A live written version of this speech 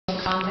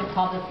a convent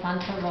called the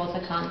Santa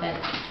Rosa Convent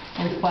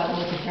in Puebla,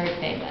 which is very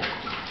famous.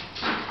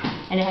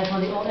 And it has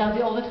one of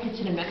the oldest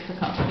kitchen in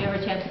Mexico. If you ever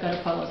have a chance to go to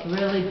Puebla, it's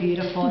really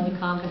beautiful. And the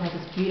convent has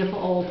this beautiful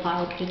old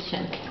tile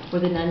kitchen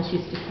where the nuns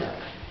used to cook.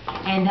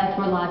 And that's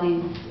where a lot of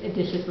these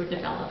dishes were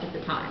developed at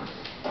the time.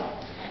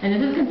 And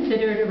this is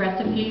considered a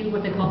recipe,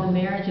 what they call the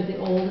marriage of the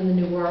old and the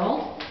new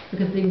world,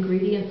 because the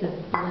ingredients is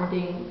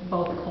blending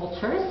both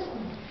cultures.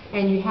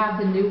 And you have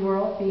the new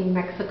world being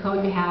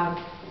Mexico. You have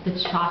the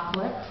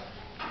chocolate,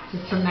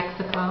 which is from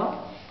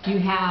Mexico. You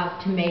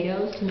have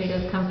tomatoes.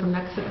 Tomatoes come from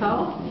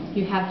Mexico.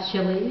 You have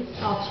chilies.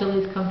 All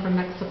chilies come from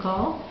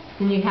Mexico.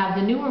 Then you have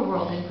the newer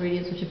world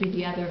ingredients, which would be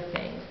the other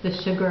things: the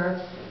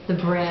sugar, the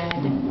bread,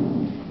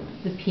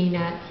 the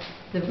peanuts,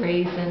 the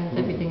raisins,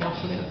 everything else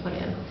we're going to put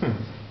in.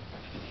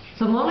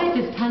 So mole,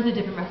 there's tons of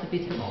different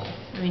recipes for mole.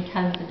 I mean,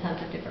 tons and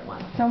tons of different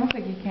ones. It's almost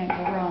like you can't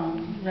go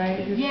wrong,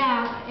 right?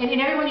 Yeah, and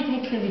every one you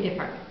taste is going to be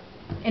different.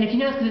 And if you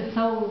notice, because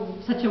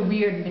it's such a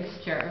weird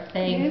mixture of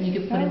things, you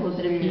could put a little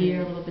bit of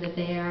here, a little bit of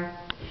there.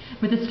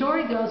 But the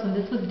story goes, when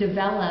this was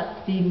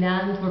developed, the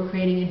nuns were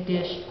creating a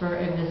dish for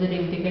a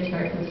visiting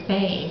dignitary from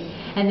Spain.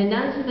 And the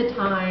nuns at the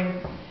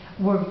time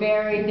were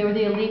they were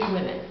the elite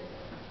women.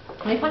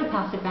 Let me find a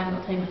plastic bag and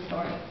I'll tell you the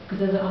story, because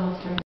there's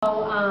almost right.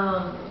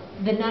 So,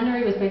 the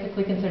nunnery was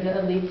basically considered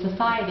an elite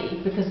society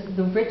because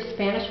the rich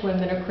Spanish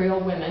women or Creole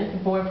women,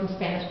 born from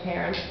Spanish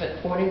parents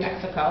but born in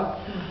Mexico,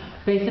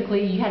 basically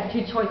you had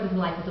two choices in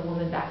life as a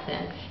woman back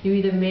then. You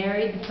either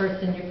married the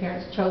person your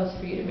parents chose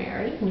for you to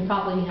marry, and you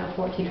probably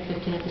 14 or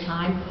 15 at the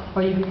time,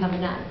 or you become a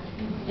nun.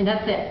 And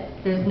that's it.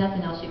 There's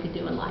nothing else you could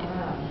do in life.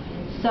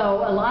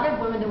 So a lot of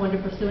women that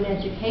wanted to pursue an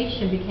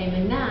education became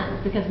a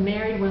nun because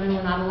married women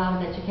were not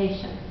allowed an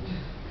education.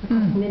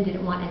 Because men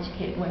didn't want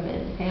educated women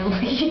in the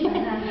family.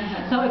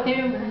 So if they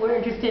were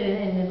interested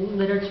in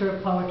literature or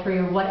poetry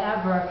or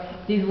whatever,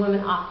 these women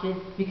opted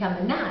to become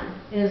a nun.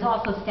 And it was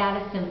also a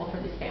status symbol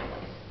for these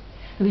families.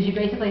 Because you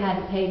basically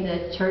had to pay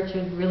the church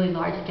a really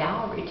large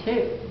dowry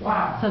too.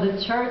 Wow. So the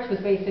church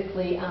was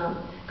basically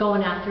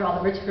going after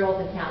all the rich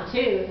girls in town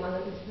too, as long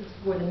as this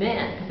were the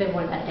men, because they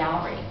wanted that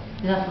dowry.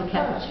 And that's what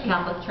kept the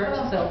Catholic Church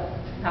so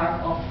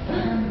powerful.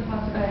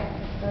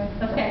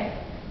 Okay.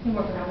 You can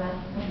work around that.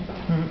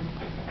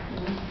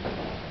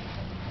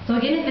 So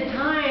again, at the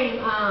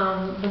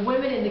time, the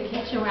women in the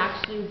kitchen were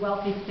actually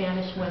wealthy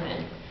Spanish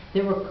women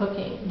that were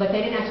cooking, but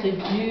they didn't actually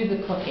do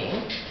the cooking.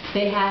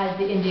 They had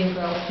the Indian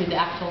girls do the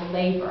actual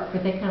labor,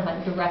 but they kind of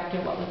like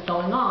directed what was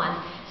going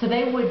on. So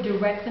they would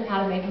direct them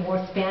how to make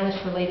more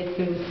Spanish-related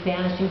food with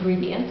Spanish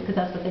ingredients, because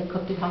that's what they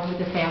cooked at home with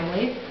their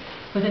families.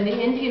 But then the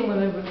Indian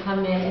women would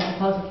come in and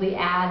supposedly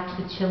add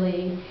the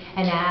chili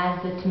and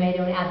add the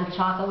tomato and add the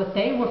chocolate, what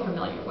they were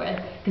familiar with,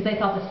 because they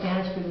thought the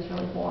Spanish food was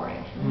really boring.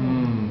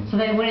 So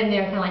they went in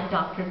there and kind of like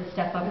doctored the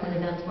stuff up where the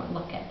nuns weren't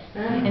looking.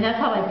 And that's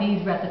how like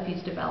these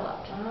recipes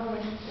developed.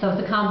 So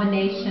it's a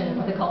combination of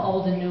what they call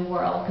old and new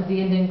world, because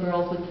the Indian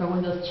girls would throw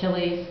in those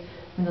chilies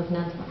when those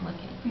nuns weren't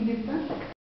looking.